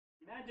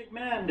Magic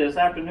Man this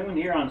afternoon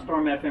here on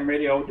Storm FM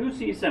Radio. Do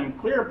see some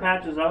clear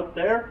patches out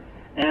there,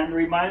 and a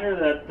reminder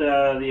that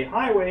the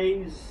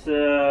highways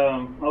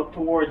out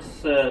towards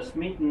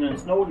Smeaton and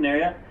Snowden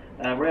area,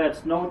 right at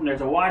Snowden,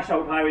 there's a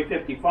washout Highway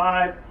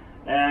 55,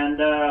 and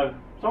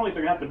it's only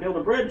they're going to have to build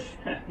a bridge.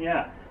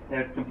 Yeah,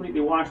 they've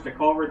completely washed the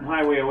culvert and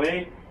highway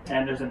away,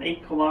 and there's an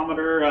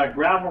 8-kilometer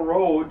gravel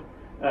road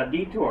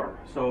detour.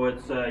 So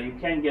it's you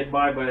can get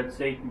by, but it's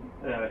 8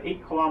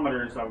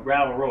 kilometers of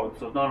gravel road,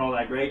 so it's not all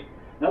that great.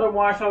 Another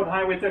washout,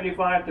 Highway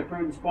 35 to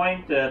Prudence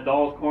Point,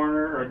 Doll's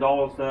Corner, or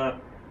Doll's,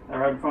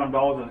 right in front of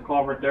Doll's, there's a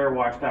culvert there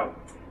washed out.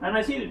 And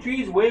I see the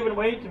trees waving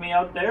away to me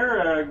out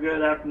there.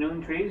 Good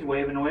afternoon, trees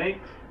waving away.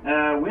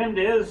 Wind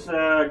is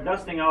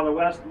gusting out of the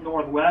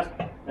west-northwest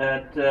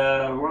at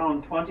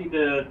around 20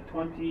 to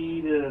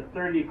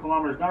 30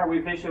 kilometers an hour.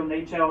 We've issued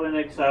an HL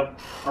index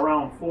of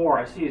around 4.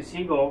 I see a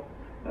seagull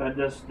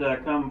just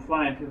come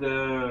flying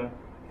through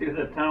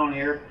the town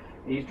here.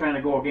 He's trying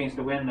to go against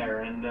the wind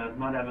there and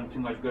not having too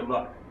much good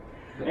luck.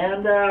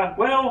 And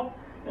well,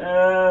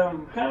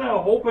 kind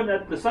of hoping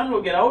that the sun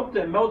will get out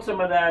and melt some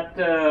of that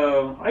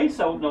ice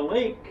out in the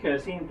lake.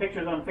 Seeing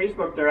pictures on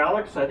Facebook there,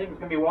 Alex. I think it's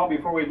going to be a while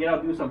before we get out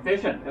and do some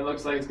fishing. It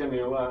looks like it's going to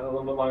be a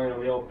little bit longer than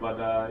we hope, but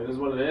it is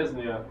what it is,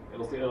 and yeah,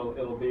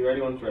 it'll be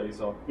ready when it's ready.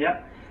 So.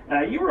 Yep.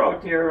 You were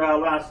out here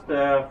last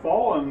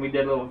fall, and we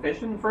did a little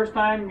fishing. First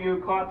time you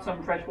caught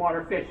some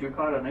freshwater fish. You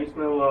caught a nice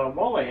little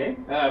walleye,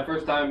 eh?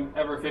 First time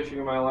ever fishing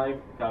in my life.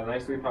 Caught a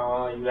nice 3-pound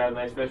walleye. You had a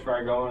nice fish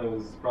fry going. It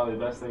was probably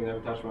the best thing that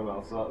ever touched my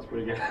mouth, so that was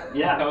pretty good.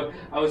 Yeah.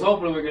 I was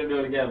hoping we were going to do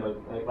it again,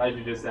 but like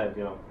you just said,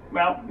 you know.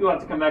 Well, you'll have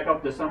to come back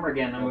up this summer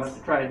again, and we'll have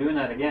to try doing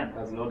that again.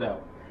 That's no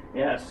doubt.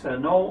 Yes.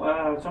 Some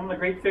of the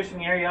great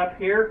fishing area up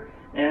here,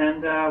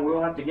 and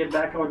we'll have to get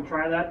back out and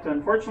try that.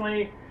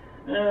 Unfortunately,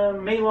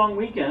 May long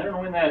weekend. I don't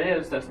know when that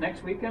is. That's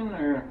next weekend,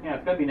 or yeah,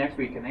 it's got to be next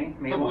weekend, eh?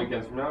 May long.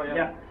 Weekends from now,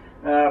 yeah.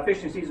 Yeah.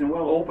 Fishing season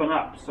will open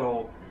up,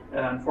 so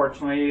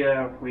unfortunately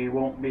we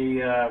won't be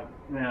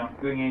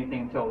doing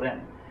anything until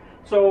then.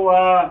 So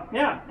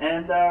yeah,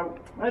 and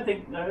I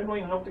think I don't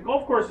even know if the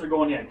golf courses are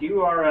going yet.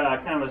 You are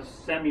kind of a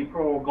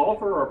semi-pro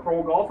golfer or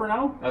pro golfer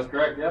now. That's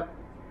correct. Yep.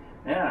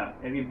 Yeah.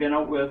 Have you been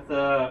out with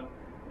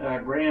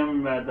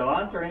Graham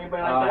DeLont or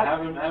anybody like that? I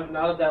haven't,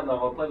 not at that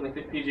level. I played in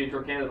the PGA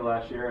Tour Canada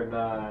last year, and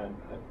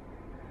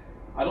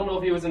I don't know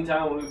if he was in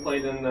town when we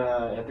played in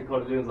at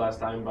Dakota Dunes last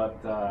time, but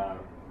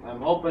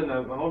I'm hoping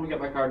to get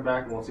my card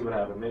back, and we'll see what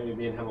happens. Maybe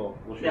me and him will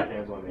shake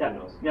hands one day. Yeah. Who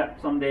knows? Yeah,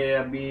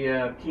 someday be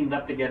teamed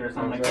up together or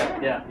something like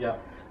that. Yeah. Yeah.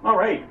 All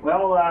right.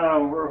 Well,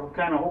 we're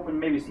kind of hoping to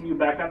maybe see you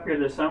back up here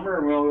this summer,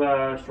 and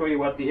we'll show you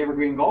what the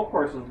Evergreen Golf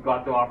Course has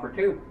got to offer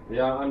too.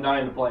 Yeah, I'm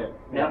dying to play it.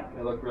 Yeah.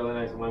 It looked really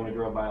nice when we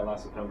drove by it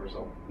last September.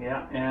 So.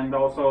 Yeah, and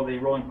also the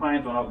Rolling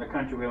Pines one out in the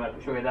country. We'll have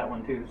to show you that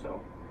one too.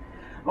 So.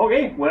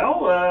 Okay.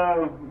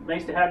 Well,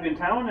 nice to have you in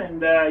town,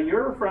 and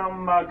you're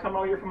from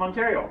you're from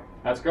Ontario.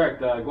 That's correct.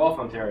 Guelph,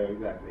 Ontario,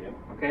 exactly.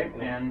 Yeah. Okay.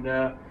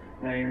 Yeah.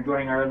 And you're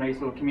enjoying our nice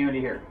little community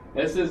here.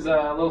 This is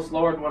a little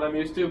slower than what I'm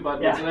used to,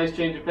 but it's a nice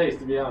change of pace,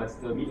 to be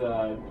honest.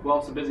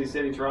 Guelph's a busy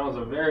city. Toronto's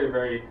a very,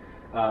 very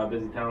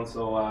busy town,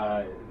 so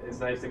it's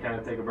nice to kind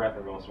of take a breath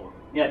every once in a while.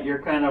 Yeah, you're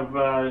kind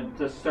of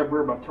just a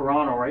suburb of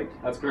Toronto, right?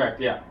 That's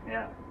correct, yeah.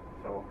 Yeah.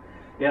 So,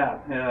 yeah,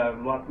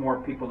 a lot more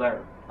people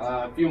there.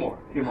 A few more.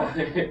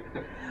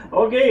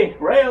 Okay,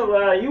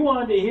 well, you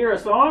wanted to hear a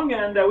song,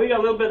 and we got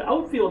a little bit of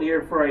outfield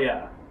here for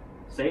you.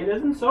 Say It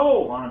Isn't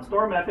So on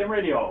Storm FM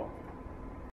Radio.